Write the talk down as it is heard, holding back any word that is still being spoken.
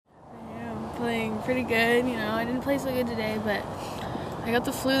feeling pretty good. You know, I didn't play so good today, but I got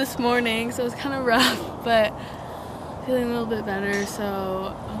the flu this morning, so it was kind of rough, but feeling a little bit better,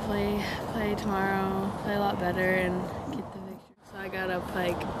 so hopefully play tomorrow, play a lot better, and get the victory. So I got up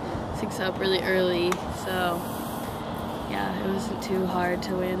like 6 up really early, so yeah, it wasn't too hard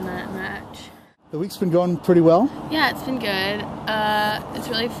to win that match. The week's been going pretty well? Yeah, it's been good. It's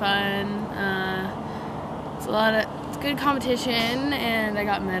really fun. It's good competition, and I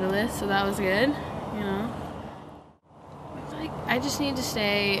got medalist, so that was good, you know. I just need to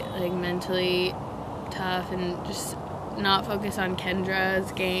stay like mentally tough and just not focus on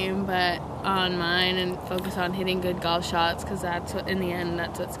Kendra's game, but on mine, and focus on hitting good golf shots, because that's what, in the end,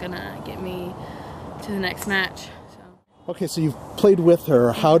 that's what's gonna get me to the next match. Okay, so you've played with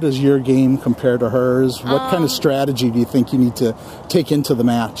her. How does your game compare to hers? What kind of strategy do you think you need to take into the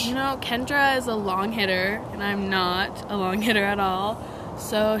match? You know, Kendra is a long hitter, and I'm not a long hitter at all.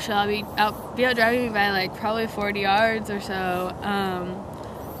 So she'll be out driving me by like probably 40 yards or so.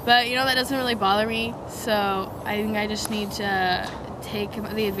 But you know, that doesn't really bother me. So I think I just need to take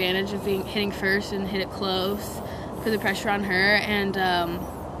the advantage of hitting first and hit it close, put the pressure on her, and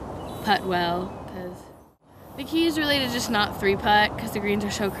putt well. The key is really to just not 3-putt, because the greens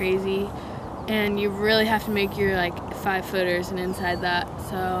are so crazy, and you really have to make your like 5-footers and inside that.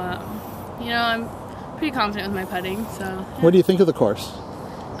 So, you know, I'm pretty confident with my putting. So. Yeah. What do you think of the course?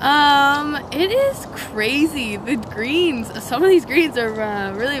 It is crazy. The greens, some of these greens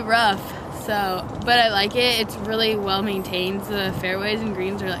are really rough. So, but I like it. It's really well maintained. The fairways and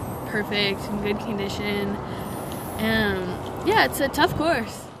greens are like perfect, in good condition, and yeah, it's a tough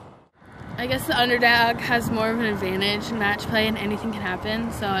course. I guess the underdog has more of an advantage in match play, and anything can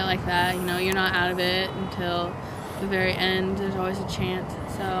happen, so I like that. You know, you're not out of it until the very end. There's always a chance.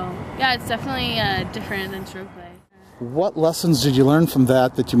 So, yeah, it's definitely different than stroke play. What lessons did you learn from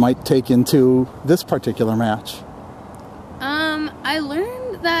that you might take into this particular match? I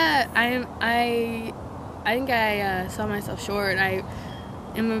learned that I think I saw myself short. I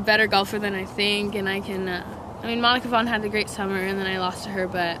am a better golfer than I think, and I can... I mean, Monica Vaughn had a great summer, and then I lost to her,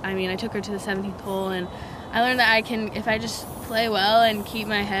 but I mean, I took her to the 17th hole, and I learned that I can, if I just play well and keep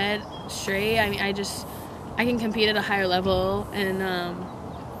my head straight, I mean, I can compete at a higher level and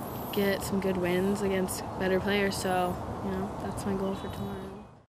get some good wins against better players. So, you know, that's my goal for tomorrow.